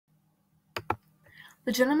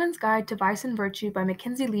The Gentleman's Guide to Vice and Virtue by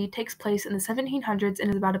Mackenzie Lee takes place in the 1700s and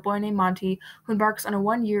is about a boy named Monty who embarks on a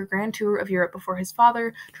one-year grand tour of Europe before his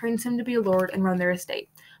father trains him to be a lord and run their estate.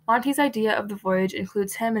 Monty's idea of the voyage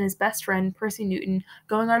includes him and his best friend, Percy Newton,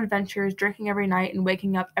 going on adventures, drinking every night, and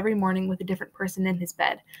waking up every morning with a different person in his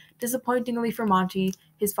bed. Disappointingly for Monty,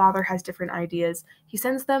 his father has different ideas. He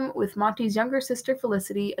sends them with Monty's younger sister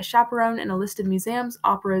Felicity, a chaperone, and a list of museums,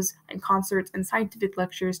 operas, and concerts and scientific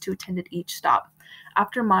lectures to attend at each stop.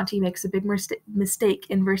 After Monty makes a big mistake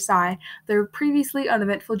in Versailles, their previously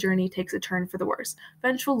uneventful journey takes a turn for the worse.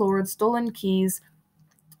 Vengeful lords, stolen keys,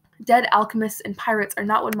 dead alchemists, and pirates are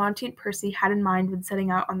not what Monty and Percy had in mind when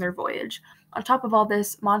setting out on their voyage. On top of all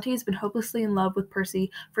this, Monty has been hopelessly in love with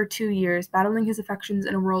Percy for 2 years, battling his affections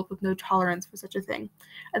in a world with no tolerance for such a thing.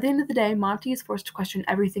 At the end of the day, Monty is forced to question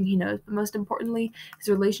everything he knows, but most importantly, his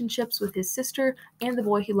relationships with his sister and the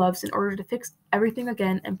boy he loves in order to fix everything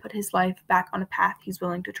again and put his life back on a path he's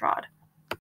willing to trod.